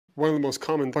One of the most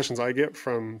common questions I get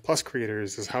from Plus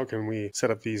creators is how can we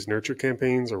set up these nurture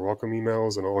campaigns or welcome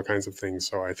emails and all kinds of things.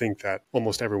 So I think that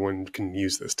almost everyone can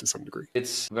use this to some degree.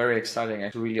 It's very exciting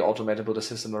to really automate and build a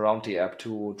system around the app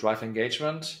to drive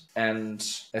engagement and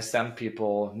ascend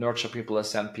people, nurture people,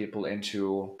 ascend people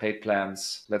into paid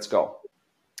plans. Let's go.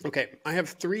 Okay, I have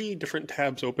 3 different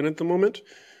tabs open at the moment.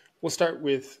 We'll start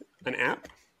with an app.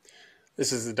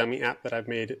 This is the dummy app that I've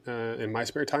made in my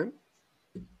spare time.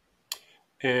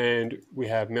 And we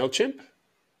have MailChimp,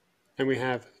 and we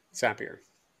have Zapier.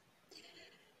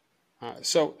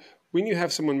 So when you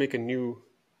have someone make a new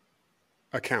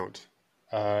account,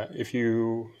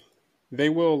 they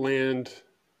will land,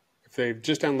 if they've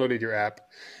just downloaded your app,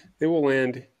 they will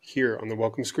land here on the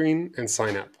welcome screen and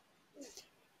sign up.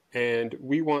 And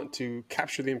we want to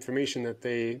capture the information that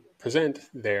they present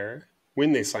there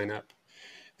when they sign up.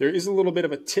 There is a little bit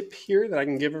of a tip here that I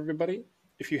can give everybody.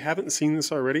 If you haven't seen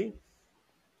this already,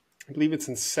 I believe it's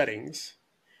in settings.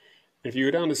 If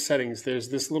you go down to settings, there's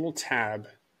this little tab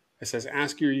that says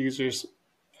ask your users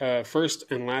first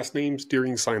and last names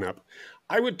during sign up.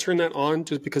 I would turn that on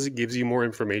just because it gives you more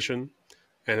information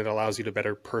and it allows you to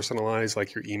better personalize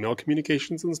like your email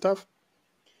communications and stuff.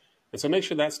 And so make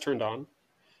sure that's turned on.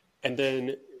 And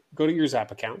then go to your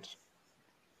Zap account.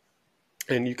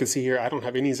 And you can see here, I don't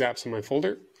have any Zaps in my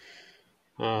folder.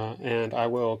 And I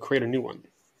will create a new one.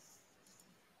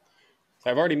 So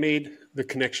I've already made the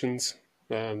connections.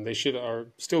 They should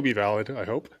still be valid, I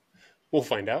hope. We'll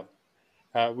find out.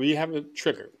 We have a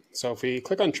trigger. So if we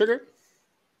click on trigger,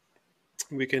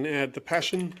 we can add the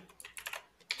passion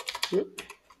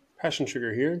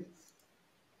trigger here.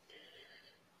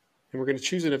 And we're going to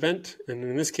choose an event. And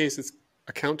in this case, it's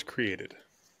account created.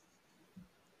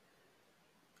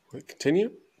 Click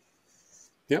continue.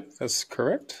 Yep, that's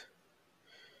correct.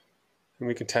 And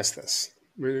we can test this.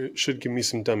 It should give me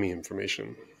some dummy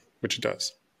information, which it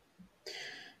does.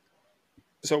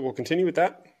 So we'll continue with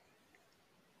that.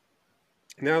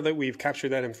 Now that we've captured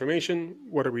that information,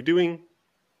 what are we doing?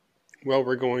 Well,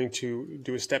 we're going to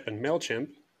do a step in MailChimp,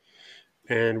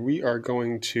 and we are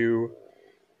going to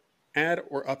add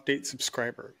or update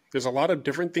subscriber. There's a lot of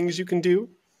different things you can do.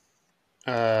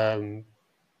 Let's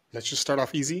just start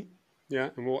off easy. Yeah,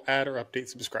 and we'll add or update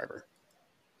subscriber.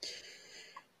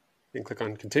 And click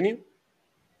on continue.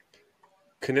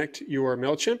 Connect your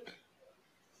MailChimp.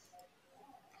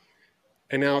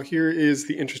 And now here is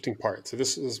the interesting part. So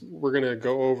we're going to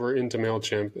go over into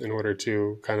MailChimp in order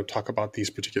to kind of talk about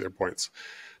these particular points.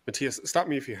 Matthias, stop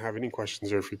me if you have any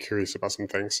questions or if you're curious about some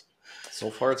things. So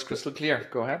far, it's crystal clear.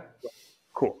 Go ahead.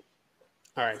 Cool.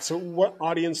 All right. So what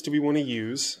audience do we want to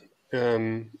use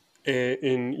in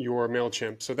your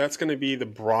MailChimp? So that's going to be the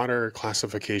broader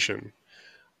classification.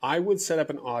 I would set up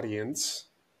an audience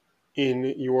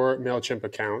in your MailChimp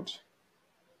account.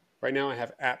 Right now I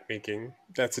have app making.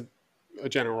 That's a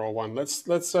general one. Let's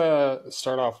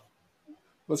start off.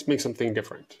 Let's make something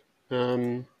different.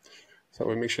 So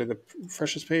we make sure the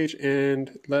freshest page,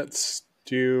 and let's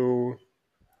do.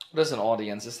 What is an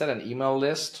audience? Is that an email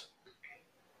list?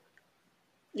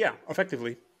 Yeah,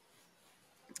 effectively.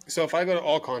 So if I go to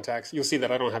all contacts, you'll see that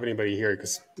I don't have anybody here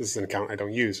because this is an account I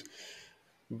don't use.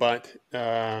 But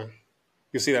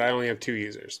you'll see that I only have 2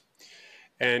 users.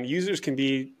 And users can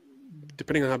be,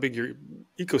 depending on how big your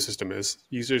ecosystem is,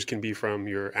 users can be from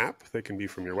your app, they can be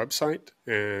from your website,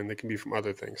 and they can be from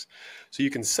other things. So you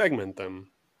can segment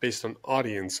them based on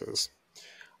audiences.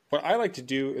 What I like to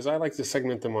do is I like to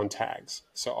segment them on tags.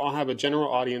 So I'll have a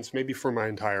general audience maybe for my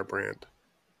entire brand.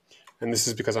 And this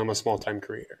is because I'm a small-time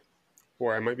creator,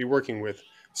 or I might be working with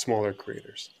smaller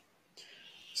creators.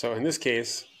 So in this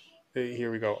case,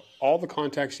 here we go. All the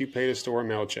contacts you pay to store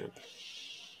MailChimp.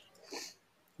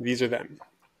 These are them.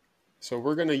 So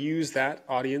we're going to use that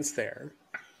audience there,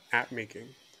 app making,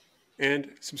 and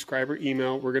subscriber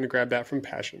email. We're going to grab that from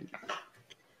Passion.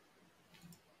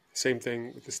 Same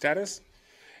thing with the status.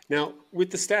 Now,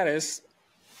 with the status,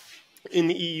 in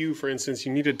the EU, for instance,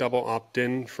 you need a double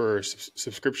opt-in for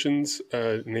subscriptions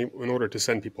in order to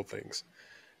send people things.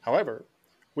 However,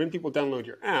 when people download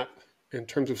your app, in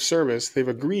terms of service, they've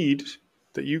agreed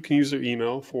that you can use their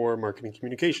email for marketing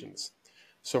communications.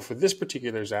 So for this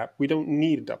particular app, we don't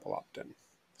need a double opt-in.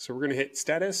 So we're going to hit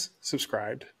status,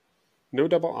 subscribed, no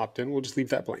double opt-in. We'll just leave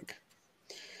that blank.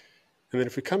 And then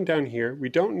if we come down here, we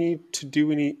don't need to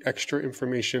do any extra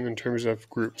information in terms of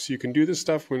groups. You can do this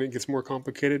stuff when it gets more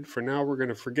complicated. For now, we're going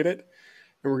to forget it,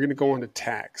 and we're going to go on to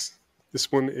tags. This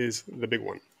one is the big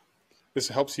one. This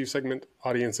helps you segment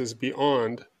audiences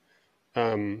beyond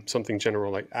something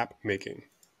general like app making.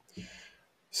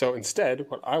 So instead,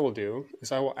 what I will do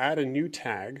is I will add a new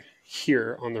tag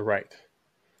here on the right.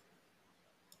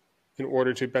 in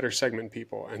order to better segment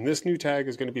people. And this new tag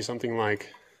is going to be something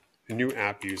like new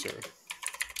app user.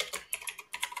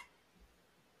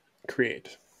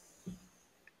 Create.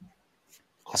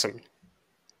 Awesome.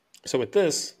 So with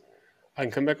this, I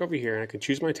can come back over here and I can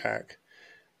choose my tag.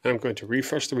 And I'm going to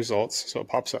refresh the results so it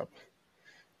pops up.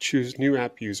 Choose new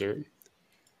app user.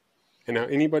 And now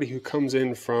anybody who comes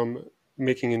in from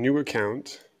making a new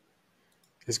account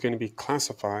is going to be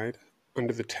classified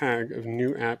under the tag of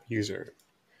new app user.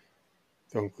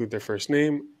 They'll include their first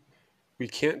name. We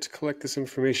can't collect this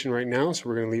information right now, so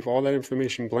we're going to leave all that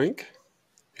information blank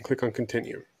and click on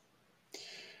continue.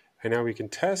 And now we can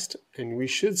test, and we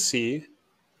should see,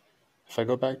 if I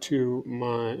go back to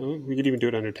my, we could even do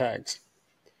it under tags.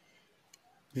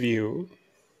 View.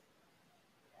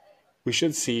 We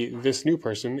should see this new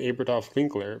person, Aberdolf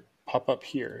Linkler, pop up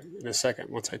here in a second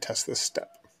once I test this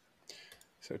step.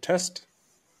 So test.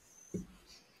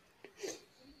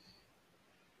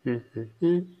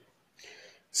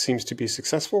 Seems to be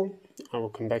successful. I will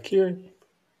come back here,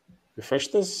 refresh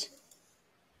this.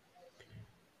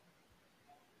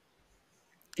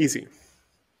 Easy.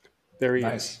 There he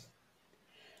is.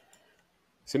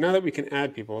 So now that we can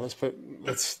add people, let's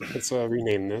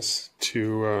rename this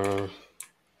to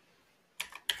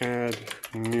add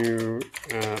new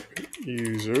app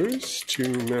users to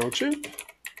MailChimp.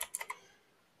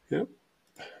 Yep.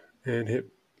 And hit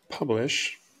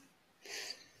publish.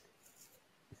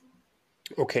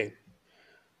 Okay.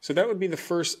 So that would be the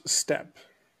first step.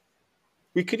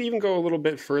 We could even go a little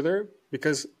bit further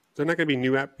because they're not going to be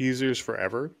new app users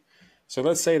forever. So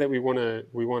let's say that we want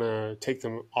to take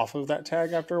them off of that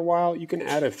tag after a while. You can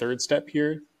add a third step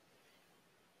here,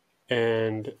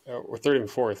 and or third and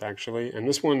fourth actually. And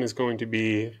this one is going to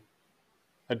be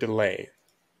a delay.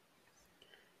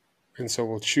 And so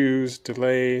we'll choose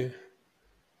delay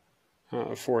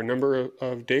for a number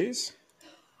of days,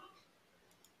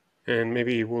 and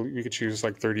maybe we could choose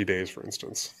like 30 days, for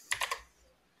instance.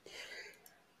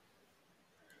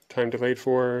 Time delayed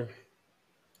for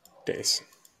days.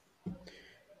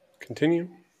 Continue.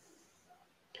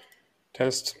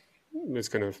 Test. It's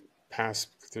going to pass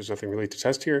because there's nothing really to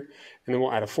test here. And then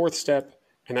we'll add a fourth step.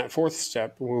 And that fourth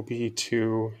step will be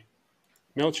to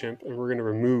MailChimp, and we're going to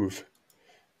remove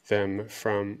them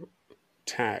from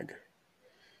tag.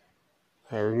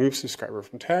 Remove subscriber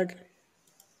from tag.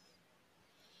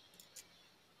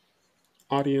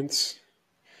 Audience.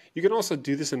 You can also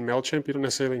do this in MailChimp. You don't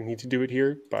necessarily need to do it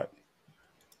here, but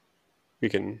we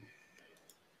can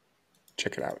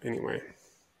check it out anyway.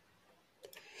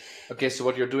 Okay, so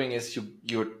what you're doing is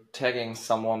you're tagging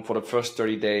someone for the first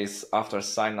 30 days after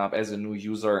sign up as a new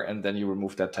user, and then you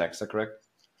remove that tag. Is that correct?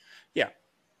 Yeah.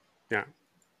 Yeah.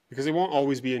 Because it won't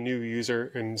always be a new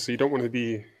user, and so you don't want to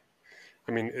be,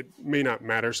 I mean, it may not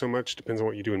matter so much, depends on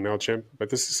what you do in MailChimp, but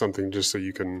this is something just so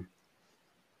you can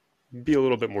be a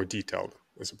little bit more detailed,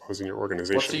 I suppose, in your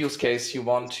organization. What's the use case? You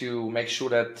want to make sure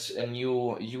that a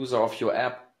new user of your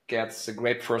app gets a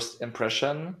great first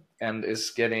impression and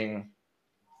is getting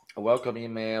a welcome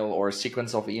email or a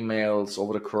sequence of emails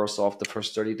over the course of the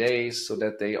first 30 days so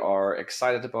that they are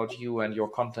excited about you and your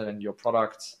content and your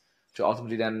products, to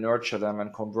ultimately then nurture them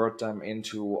and convert them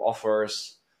into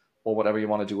offers or whatever you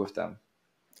want to do with them.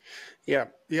 Yeah,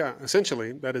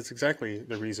 essentially, that is exactly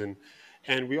the reason.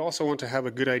 And we also want to have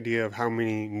a good idea of how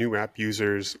many new app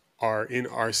users are in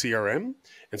our CRM.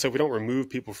 And so if we don't remove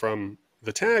people from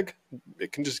the tag,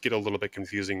 it can just get a little bit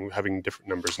confusing having different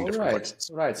numbers in different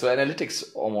places. Right. So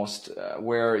analytics almost,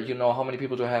 where you know how many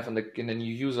people to have in the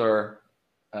new user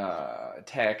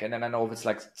tag, and then I know if it's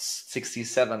like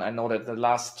 67, I know that the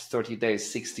last 30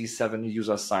 days 67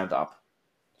 users signed up.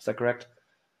 Is that correct?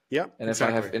 Yeah. And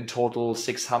exactly. If I have in total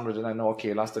 600, and I know,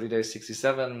 okay, last 30 days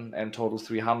 67 and total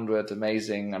 300,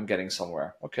 amazing, I'm getting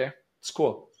somewhere. Okay, it's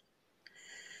cool.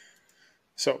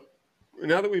 So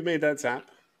now that we've made that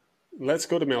zap, let's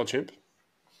go to MailChimp.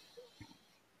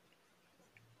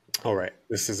 All right,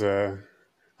 this is a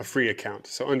free account.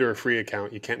 So under a free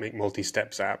account, you can't make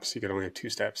multi-step zaps. You can only have 2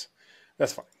 steps.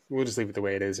 That's fine. We'll just leave it the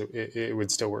way it is. It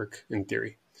would still work in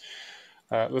theory.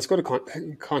 Let's go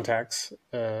to contacts,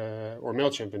 or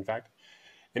MailChimp, in fact.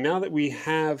 And now that we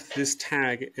have this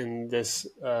tag in this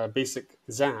basic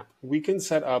zap, we can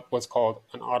set up what's called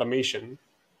an automation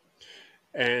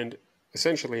and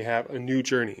essentially have a new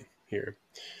journey here.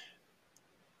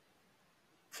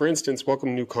 For instance,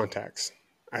 welcome new contacts.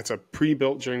 That's a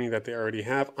pre-built journey that they already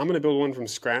have. I'm going to build one from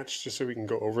scratch just so we can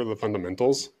go over the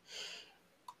fundamentals.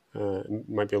 It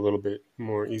might be a little bit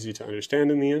more easy to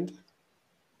understand in the end.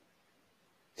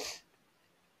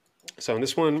 So in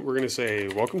this one, we're going to say,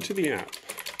 welcome to the app.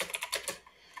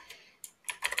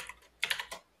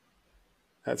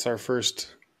 That's our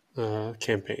first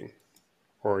campaign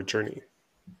or journey.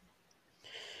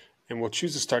 And we'll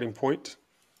choose a starting point.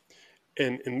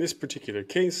 And in this particular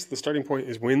case, the starting point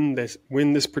is when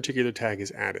this particular tag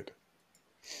is added.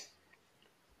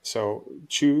 So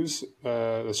choose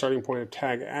the starting point of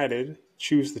tag added,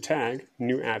 choose the tag,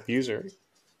 new app user,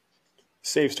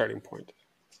 save starting point.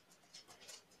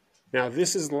 Now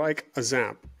this is like a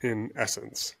zap in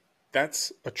essence.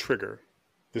 That's a trigger,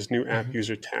 this new app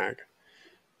user tag.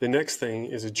 The next thing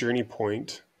is a journey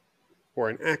point or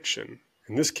an action.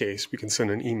 In this case, we can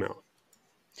send an email.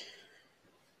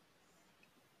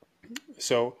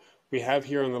 So we have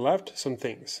here on the left some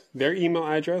things. Their email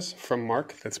address from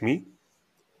Mark, that's me.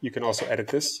 You can also edit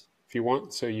this if you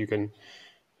want. So you can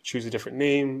choose a different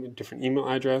name, a different email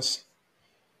address.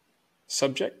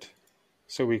 Subject.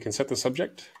 So we can set the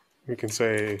subject. We can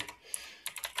say,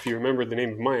 if you remember the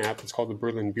name of my app, it's called the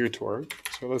Berlin Beer Tour.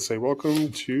 So let's say,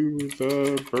 welcome to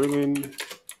the Berlin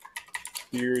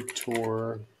Beer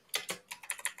Tour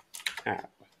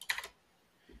app.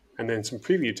 And then some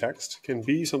preview text can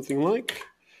be something like,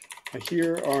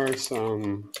 here are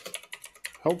some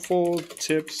helpful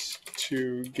tips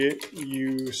to get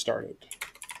you started.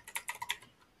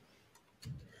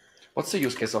 What's the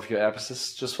use case of your app? Is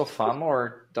this just for fun,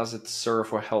 or does it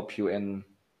serve or help you in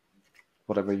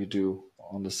whatever you do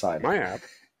on the side? My app?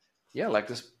 Yeah, like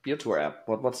this beer tour app.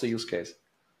 What's the use case?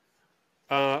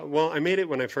 Well, I made it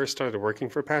when I first started working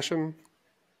for Passion.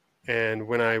 And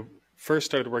when I first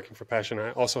started working for Passion,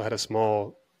 I also had a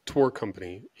small tour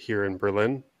company here in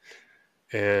Berlin.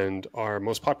 And our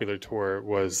most popular tour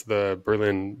was the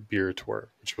Berlin Beer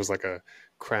Tour, which was like a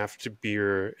craft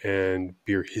beer and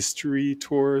beer history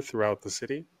tour throughout the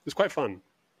city. It was quite fun.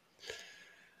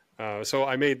 So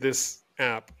I made this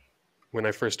app when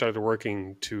I first started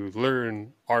working to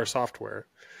learn our software.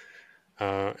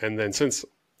 And then since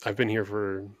I've been here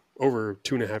for over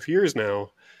 2.5 years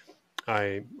now,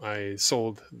 I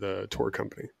sold the tour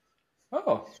company.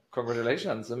 Oh,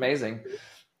 congratulations. Amazing.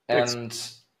 Thanks. And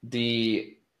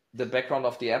the background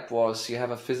of the app was you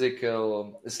have a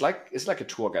physical, it's like a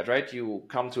tour guide, right? You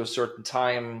come to a certain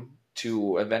time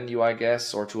to a venue, I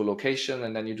guess, or to a location,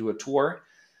 and then you do a tour.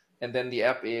 And then the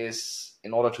app is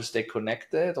in order to stay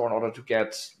connected, or in order to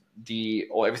get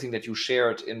everything that you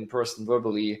shared in person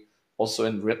verbally also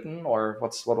in written, or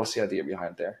what was the idea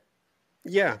behind there?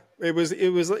 Yeah, it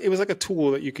was like a tool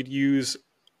that you could use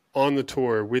on the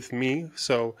tour with me.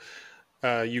 So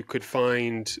you could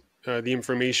find the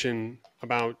information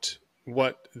about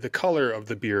what the color of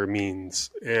the beer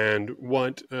means and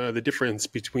what the difference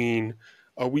between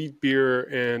a wheat beer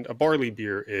and a barley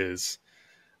beer is.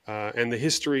 And the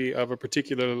history of a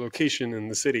particular location in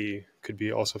the city could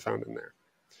be also found in there.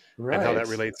 And how that Right.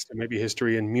 relates to maybe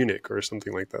history in Munich or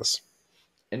something like this.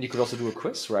 And you could also do a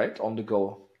quiz, right? On the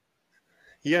go.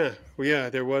 Yeah, well, yeah,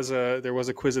 there was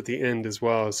a quiz at the end as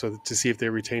well, so to see if they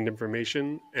retained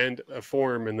information, and a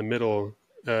form in the middle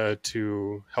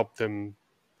to help them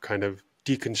kind of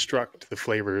deconstruct the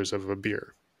flavors of a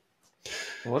beer.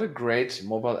 What a great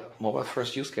mobile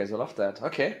first use case. I love that.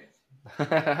 Okay.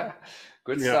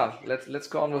 Good Yeah. stuff. Let's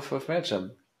go on with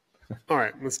MailChimp. All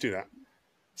right, let's do that.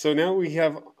 So now we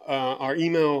have our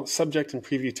email subject and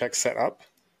preview text set up.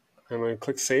 I'm going to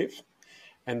click save,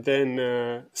 and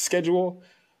then schedule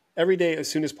every day as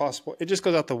soon as possible. It just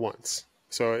goes out the once.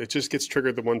 So it just gets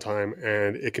triggered the one time,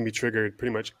 and it can be triggered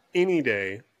pretty much any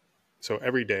day. So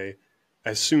every day,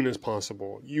 as soon as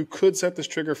possible. You could set this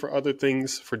trigger for other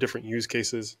things, for different use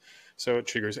cases. So it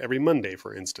triggers every Monday,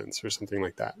 for instance, or something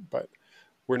like that. But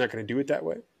we're not going to do it that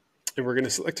way. And we're going to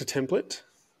select a template.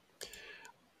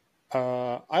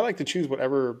 I like to choose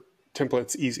whatever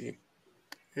template's easy.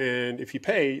 And if you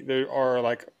pay, there are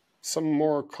like some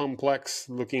more complex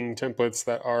looking templates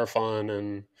that are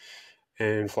fun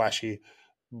and flashy,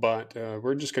 but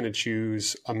we're just going to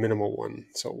choose a minimal one.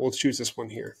 So we'll choose this one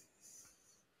here.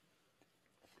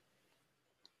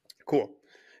 Cool.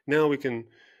 Now we can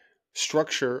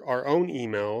structure our own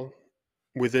email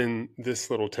within this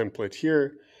little template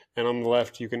here. And on the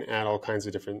left, you can add all kinds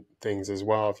of different things as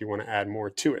well if you want to add more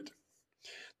to it.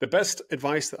 The best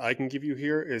advice that I can give you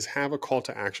here is have a call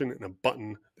to action and a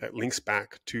button that links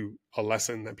back to a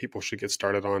lesson that people should get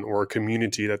started on, or a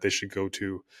community that they should go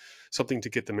to, something to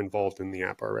get them involved in the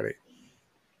app already.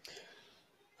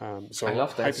 I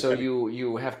love that. So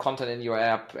you have content in your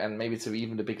app, and maybe it's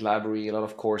even the big library, a lot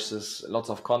of courses,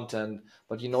 lots of content,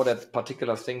 but you know that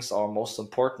particular things are most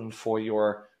important for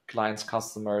your clients,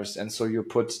 customers. And so you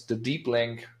put the deep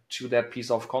link to that piece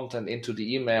of content into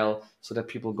the email so that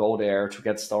people go there to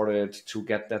get started, to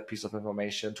get that piece of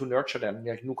information, to nurture them.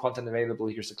 Like new content available,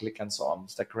 here's a click, and so on.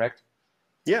 Is that correct?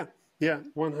 Yeah, Yeah,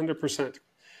 100%.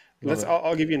 Love it.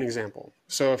 I'll give you an example.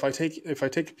 So if I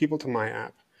take people to my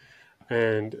app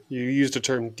and you used the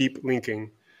term deep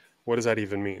linking, what does that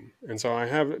even mean? And so I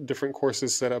have different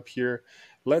courses set up here.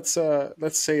 Let's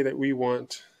say that we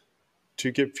want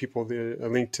to give people a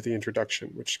link to the introduction,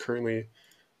 which currently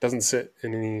doesn't sit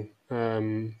in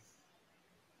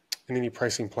any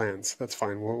pricing plans. That's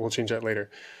fine. We'll change that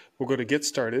later. We'll go to Get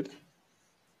Started.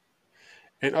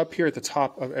 And up here at the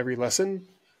top of every lesson,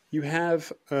 you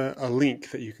have a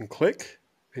link that you can click.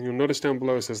 And you'll notice down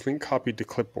below it says link copied to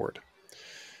clipboard.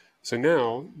 So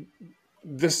now,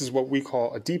 this is what we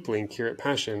call a deep link here at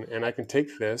Passion. And I can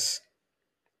take this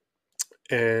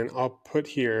and I'll put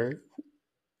here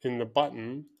in the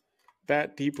button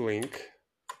that deep link,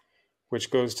 which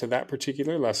goes to that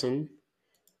particular lesson.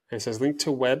 And it says link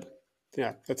to web.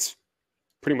 Yeah, that's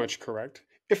pretty much correct.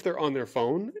 If they're on their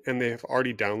phone and they have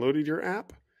already downloaded your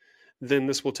app, then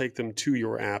this will take them to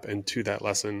your app and to that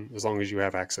lesson as long as you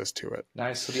have access to it.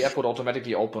 Nice. So the app would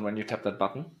automatically open when you tap that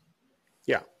button?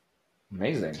 Yeah.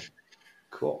 Amazing.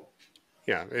 Cool.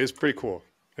 Yeah, it's pretty cool.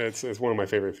 It's one of my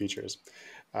favorite features.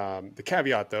 The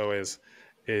caveat, though, is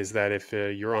that if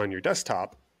you're on your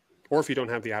desktop or if you don't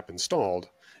have the app installed,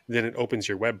 then it opens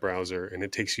your web browser and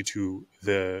it takes you to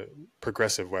the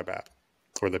progressive web app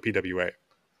or the PWA,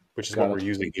 which is what we're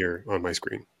using here on my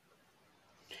screen.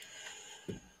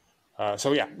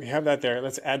 So yeah, we have that there.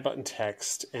 Let's add button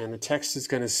text. And the text is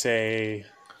going to say,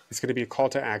 it's going to be a call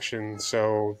to action.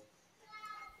 So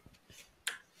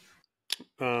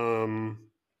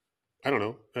I don't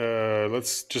know.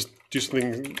 Let's just do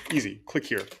something easy. Click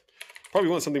here. Probably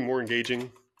want something more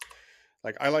engaging.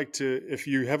 Like I like to, if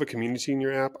you have a community in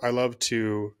your app, I love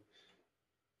to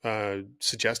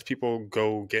suggest people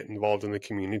go get involved in the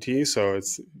community. So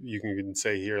you can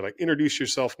say here, like, introduce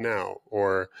yourself now,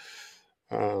 or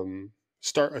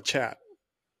start a chat,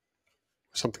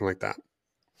 something like that.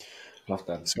 Love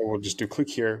that. So we'll just do click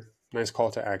here, nice call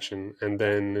to action, and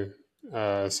then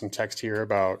some text here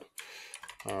about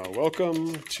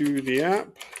welcome to the app.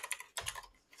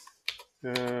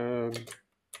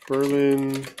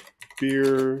 Berlin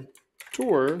Beer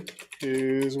Tour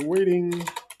is waiting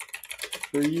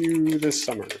for you this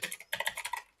summer.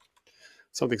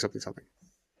 Something.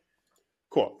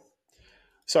 Cool.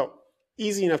 So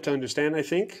easy enough to understand, I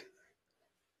think.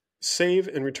 Save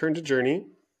and return to Journey.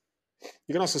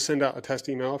 You can also send out a test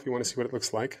email if you want to see what it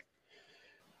looks like.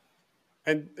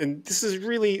 And this is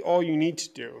really all you need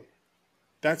to do.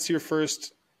 That's your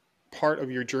first part of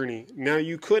your journey. Now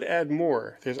you could add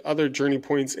more. There's other journey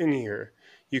points in here.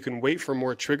 You can wait for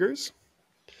more triggers,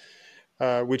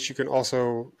 which you can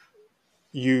also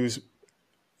use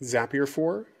Zapier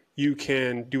for. You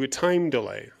can do a time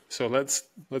delay. So let's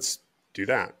do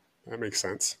that. That makes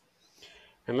sense.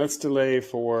 And let's delay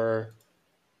for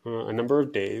a number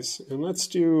of days. And let's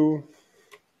do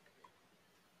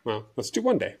 1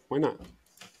 day. Why not?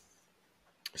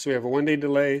 So we have a 1 day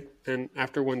delay. And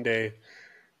after 1 day,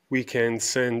 we can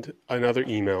send another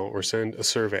email or send a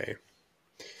survey.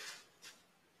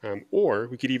 Or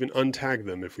we could even untag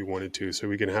them if we wanted to. So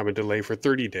we can have a delay for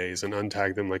 30 days and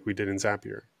untag them like we did in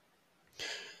Zapier.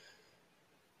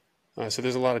 So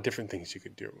there's a lot of different things you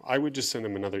could do. I would just send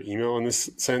them another email in this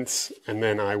sense, and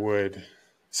then I would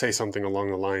say something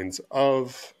along the lines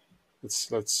of,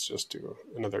 let's just do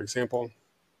another example.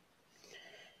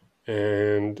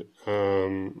 And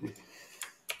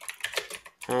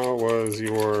how was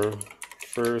your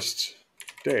first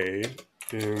day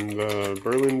in the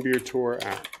Berlin Beer Tour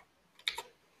app?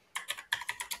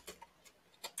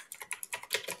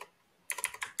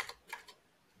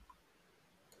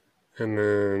 And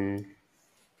then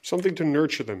something to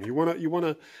nurture them. You want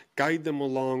to guide them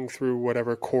along through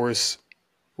whatever course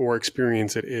or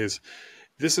experience it is.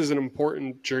 This is an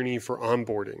important journey for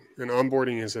onboarding, and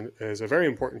onboarding is a very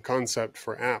important concept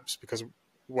for apps, because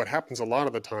what happens a lot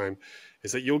of the time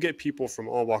is that you'll get people from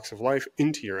all walks of life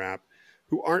into your app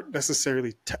who aren't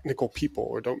necessarily technical people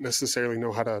or don't necessarily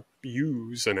know how to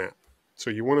use an app.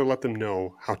 So you want to let them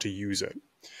know how to use it.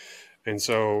 And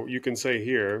so you can say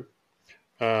here,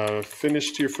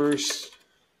 finished your first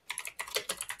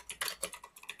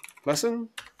lesson.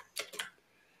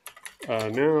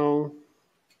 Now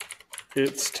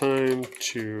it's time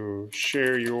to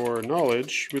share your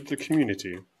knowledge with the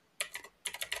community.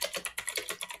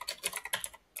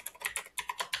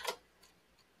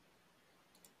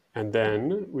 And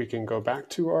then we can go back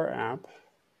to our app,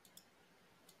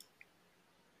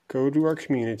 go to our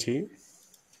community.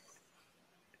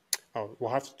 Oh,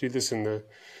 we'll have to do this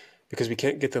because we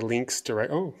can't get the links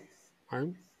direct. Oh,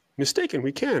 I'm mistaken.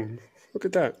 We can. Look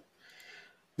at that. I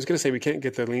was going to say we can't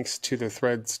get the links to the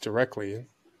threads directly.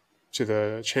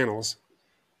 channels,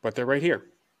 but they're right here.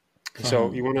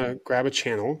 So you want to grab a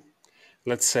channel.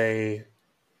 Let's say,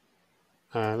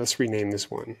 let's rename this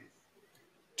one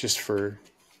just for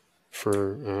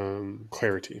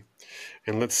clarity.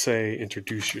 And let's say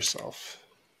introduce yourself.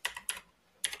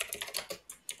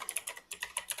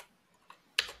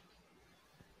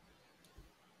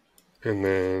 And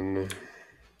then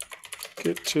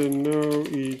get to know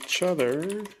each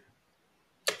other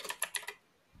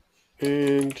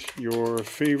and your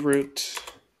favorite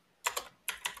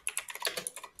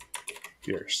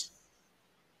beers.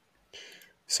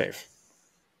 Save.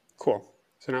 Cool.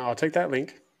 So now I'll take that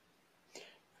link.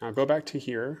 I'll go back to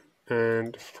here.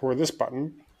 And for this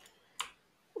button,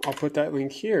 I'll put that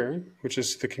link here, which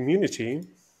is the community.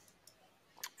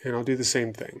 And I'll do the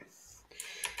same thing.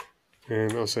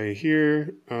 And I'll say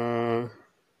here,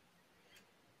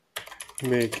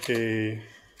 make a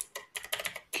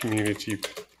community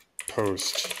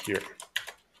post here.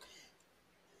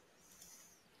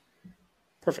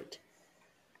 Perfect.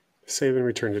 Save and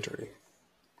return to Journey.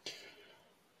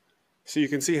 So you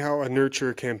can see how a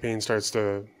nurture campaign starts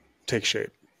to take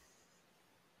shape.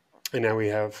 And now we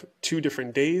have 2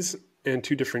 different days and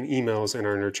 2 different emails in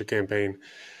our nurture campaign.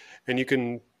 And you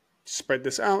can spread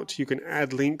this out. You can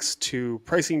add links to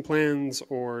pricing plans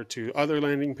or to other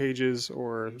landing pages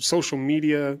or social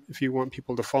media if you want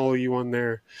people to follow you on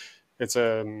there. It's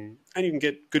and you can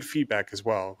get good feedback as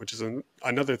well, which is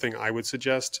another thing I would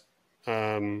suggest.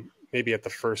 Maybe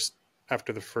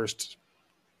after the first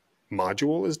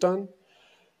module is done,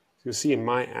 you'll see in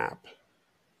my app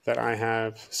that I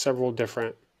have several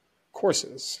different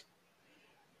courses.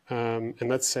 And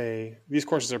let's say these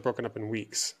courses are broken up in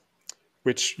weeks,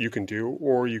 which you can do,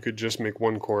 or you could just make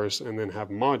one course and then have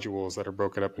modules that are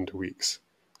broken up into weeks,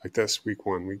 like this, week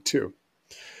 1, week 2.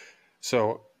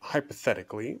 So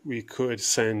hypothetically, we could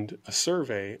send a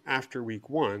survey after week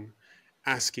 1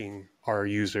 asking our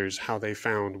users how they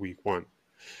found week 1.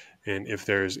 And if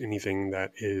there's anything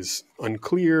that is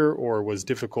unclear or was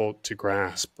difficult to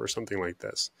grasp or something like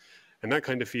this. And that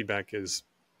kind of feedback is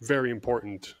very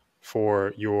important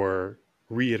for your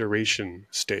reiteration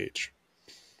stage,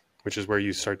 which is where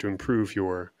you start to improve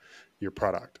your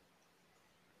product.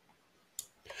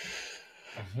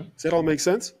 Does that all make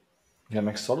sense? Yeah,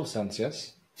 makes total sense,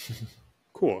 yes.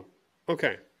 Cool.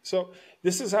 Okay. So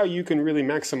this is how you can really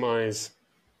maximize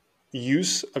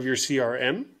use of your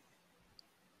CRM.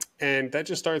 And that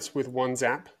just starts with one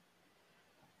Zap.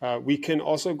 We can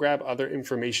also grab other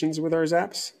informations with our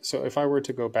Zaps. So if I were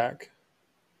to go back,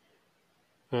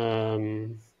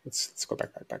 let's go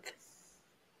back.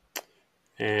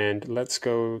 And let's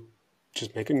go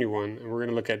just make a new one. And we're going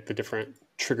to look at the different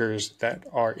triggers that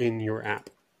are in your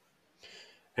app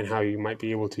and how you might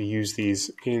be able to use these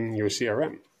in your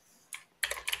CRM.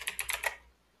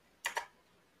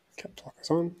 Caps lock is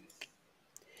on.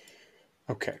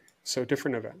 Okay, so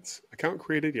different events. Account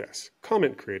created, yes.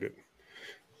 Comment created.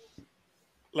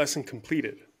 Lesson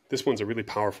completed. This one's a really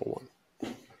powerful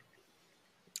one.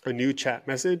 A new chat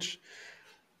message,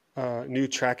 new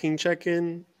tracking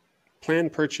check-in, plan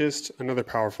purchased, another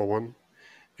powerful one,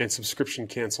 and subscription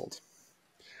canceled.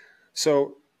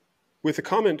 So with a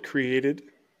comment created,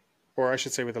 or I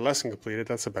should say with a lesson completed,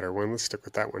 that's a better one. Let's stick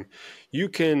with that one. You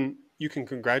can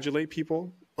congratulate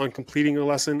people on completing a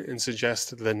lesson and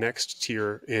suggest the next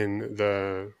tier in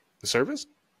the service.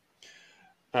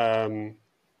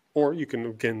 Or you can,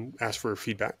 again, ask for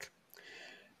feedback.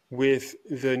 With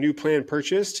the new plan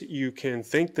purchased, you can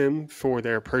thank them for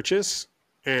their purchase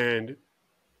and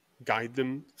guide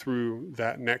them through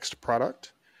that next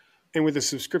product. And with the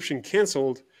subscription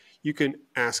canceled, you can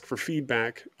ask for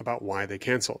feedback about why they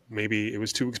canceled. Maybe it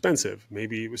was too expensive.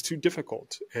 Maybe it was too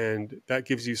difficult. And that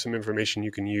gives you some information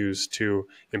you can use to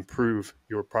improve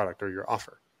your product or your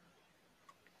offer.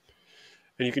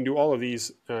 And you can do all of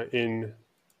these in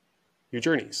your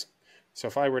journeys. So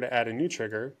if I were to add a new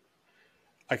trigger,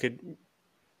 I could,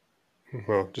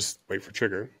 well, just wait for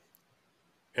trigger.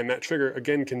 And that trigger,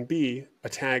 again, can be a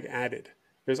tag added.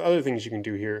 There's other things you can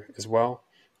do here as well,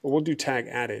 but we'll do tag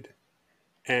added.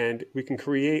 And we can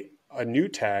create a new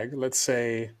tag. Let's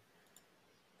say,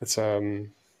 let's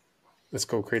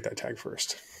go create that tag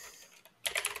first.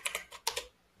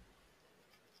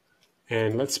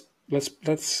 And let's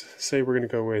say we're going to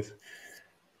go with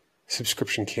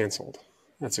subscription canceled.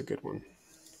 That's a good one.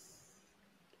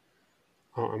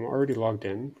 Oh, I'm already logged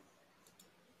in.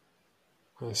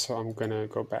 So I'm going to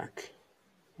go back.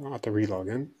 I'll have to relog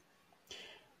in.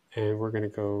 And we're going to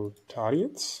go to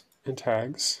audience and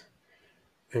tags.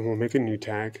 And we'll make a new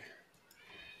tag.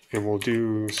 And we'll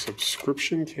do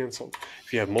subscription canceled.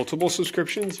 If you have multiple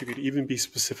subscriptions, you could even be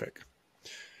specific.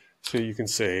 So you can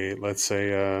say, let's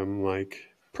say, like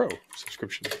Pro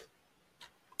subscription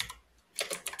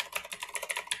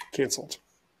canceled.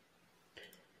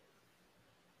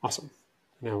 Awesome.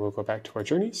 Now we'll go back to our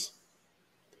journeys.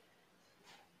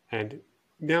 And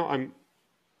now I'm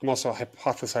also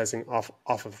hypothesizing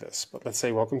off of this, but let's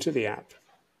say welcome to the app.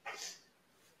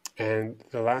 And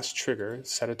the last trigger,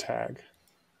 set a tag,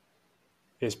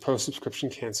 is Pro subscription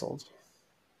canceled.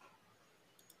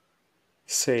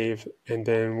 Save, and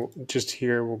then just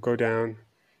here we'll go down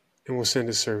and we'll send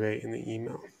a survey in the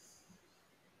email.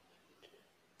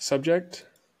 Subject.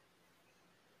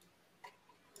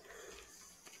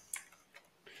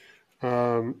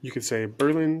 You could say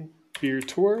Berlin Beer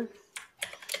Tour.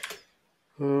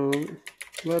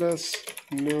 Let us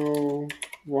know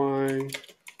why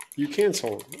you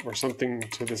canceled, or something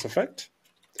to this effect.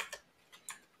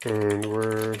 And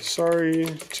we're sorry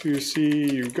to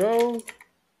see you go.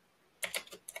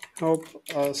 Help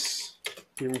us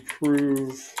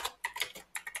improve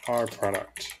our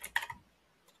product.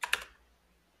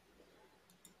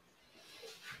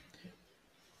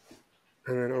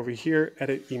 And then over here,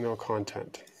 edit email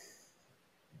content.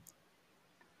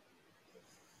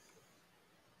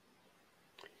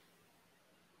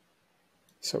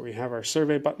 So we have our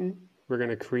survey button. We're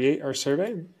going to create our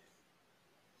survey.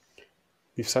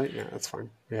 Leave site, yeah, that's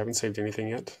fine. We haven't saved anything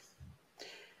yet.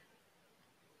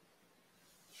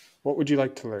 What would you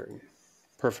like to learn?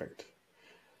 Perfect.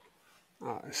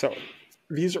 So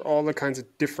these are all the kinds of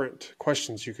different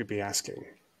questions you could be asking.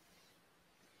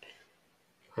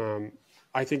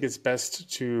 I think it's best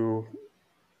to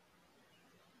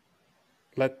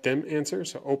let them answer.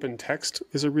 So open text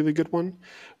is a really good one.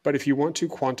 But if you want to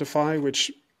quantify, which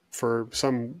for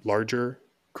some larger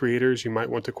creators, you might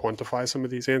want to quantify some of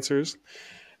these answers,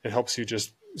 it helps you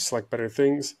just select better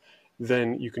things.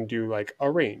 Then you can do like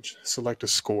a range, select a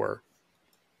score.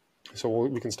 So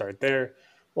we can start there.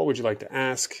 What would you like to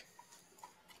ask?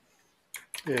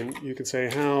 And you can say,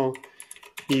 how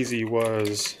easy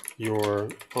was your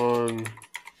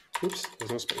oops,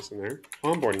 there's no space in there,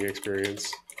 onboarding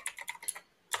experience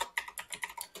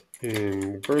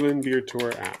in Berlin Beer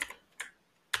Tour app?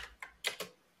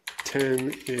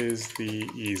 10 is the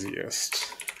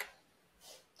easiest.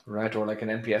 Right, or like an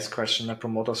NPS question, a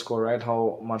promoter score, right?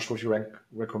 How much would you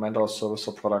recommend our service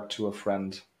or product to a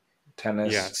friend? 10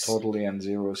 is Yes. totally and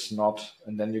 0 is not.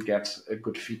 And then you get a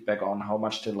good feedback on how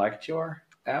much they liked your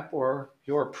app or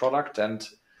your product. And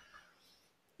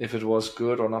if it was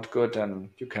good or not good,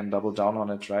 then you can double down on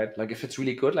it, right? Like if it's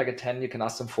really good, like a 10, you can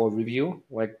ask them for a review,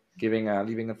 like leaving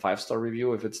a 5-star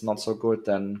review. If it's not so good,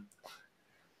 then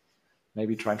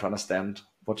maybe trying to understand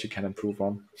what you can improve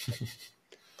on.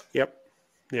 Yep.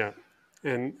 Yeah.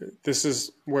 And this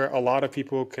is where a lot of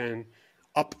people can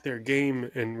up their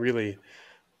game and really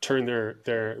turn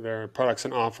their products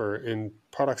and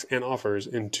offers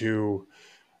into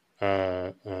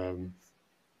I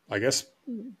guess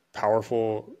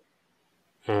powerful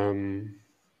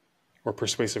or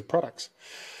persuasive products.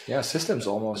 Yeah, systems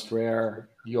almost, where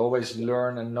you always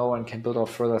learn and know and can build out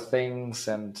further things,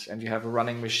 and you have a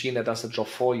running machine that does the job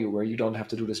for you, where you don't have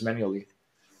to do this manually.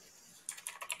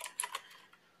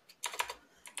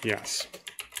 Yes.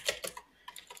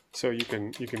 So you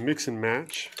can mix and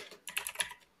match.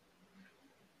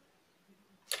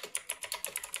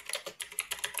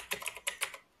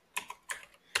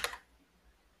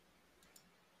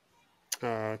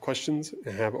 Questions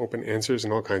and have open answers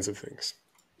and all kinds of things.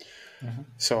 Mm-hmm.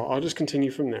 So I'll just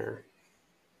continue from there.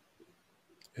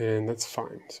 And that's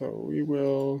fine. So we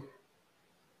will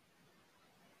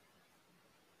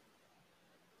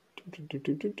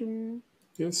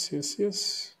yes.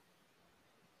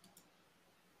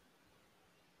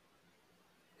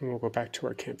 And we'll go back to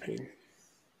our campaign.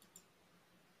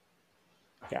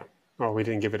 Yeah. Oh, we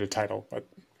didn't give it a title, but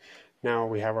now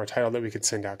we have our title that we could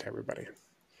send out to everybody.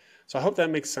 So I hope that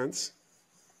makes sense.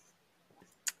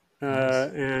 Nice.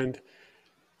 And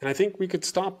I think we could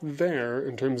stop there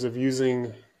in terms of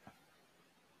using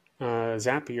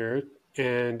Zapier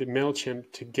and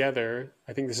MailChimp together.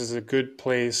 I think this is a good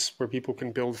place where people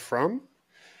can build from.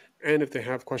 And if they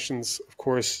have questions, of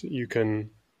course, you can,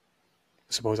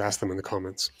 I suppose, ask them in the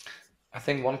comments. I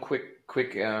think one quick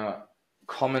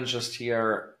comment just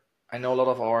here. I know a lot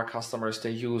of our customers,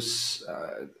 they use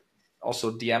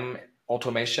also DM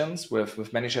automations with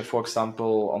ManyChat, for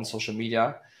example, on social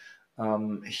media.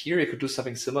 Here you could do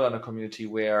something similar in a community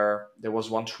where there was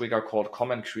one trigger called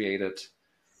comment created.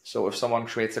 So if someone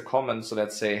creates a comment, so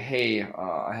let's say, hey,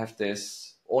 I have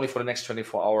this only for the next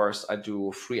 24 hours, I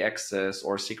do free access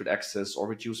or secret access or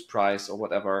reduced price or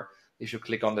whatever. If you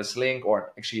click on this link,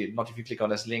 or actually not if you click on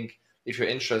this link, if you're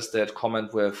interested,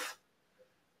 comment with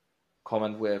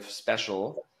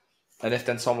special. And if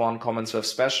then someone comments with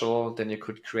special, then you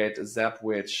could create a zap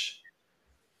which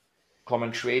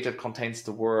comment created contains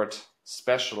the word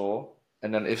special.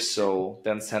 And then if so,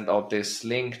 then send out this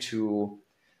link to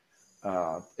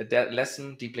a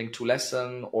lesson, deep link to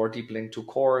lesson, or deep link to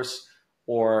course,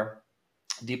 or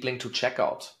deep link to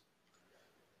checkout.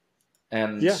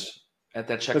 And at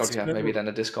that checkout, you have maybe then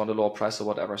a discount, a lower price or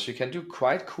whatever. So you can do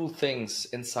quite cool things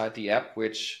inside the app,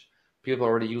 which people are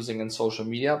already using in social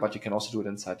media, but you can also do it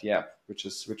inside the app, which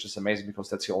is amazing because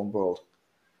that's your own world.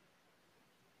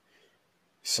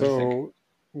 So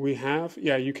we have,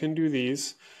 you can do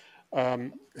these.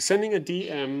 Sending a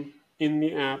DM in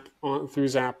the app through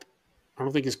Zap, I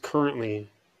don't think is currently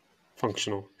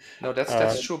functional. No,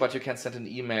 that's true, but you can send an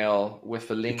email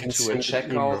with a link to a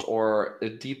checkout or a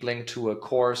deep link to a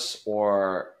course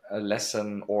or a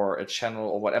lesson or a channel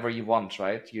or whatever you want,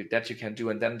 right? That you can do,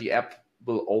 and then the app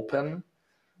will open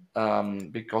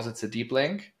because it's a deep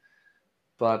link.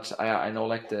 But I know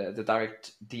like the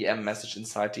direct DM message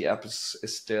inside the app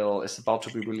is about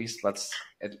to be released, but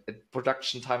at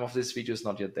production time of this video is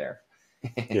not yet there.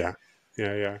 Yeah.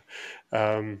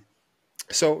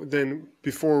 So then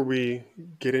before we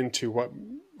get into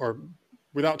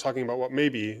without talking about what may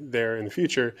be there in the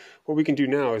future, what we can do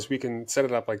now is we can set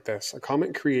it up like this: a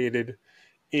comment created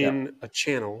in a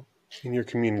channel in your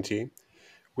community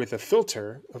with a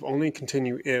filter of only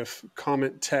continue if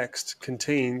comment text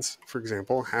contains, for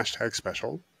example,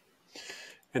 #special.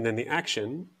 And then the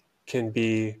action can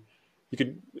be, you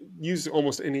could use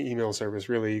almost any email service,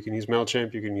 really. You can use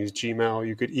MailChimp, you can use Gmail,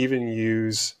 you could even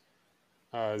use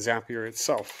Zapier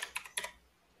itself.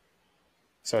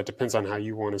 So it depends on how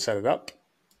you want to set it up.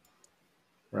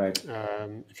 Right.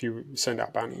 If you send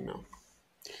outbound email.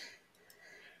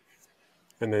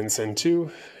 And then send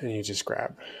to, and you just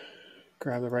grab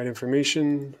the right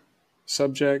information,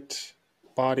 subject,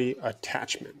 body,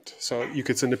 attachment. So you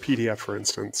could send a PDF, for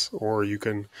instance, or you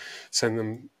can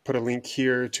put a link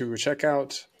here to a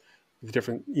checkout with a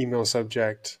different email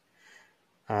subject,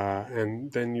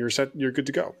 and then you're good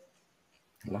to go.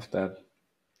 Love that.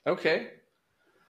 Okay.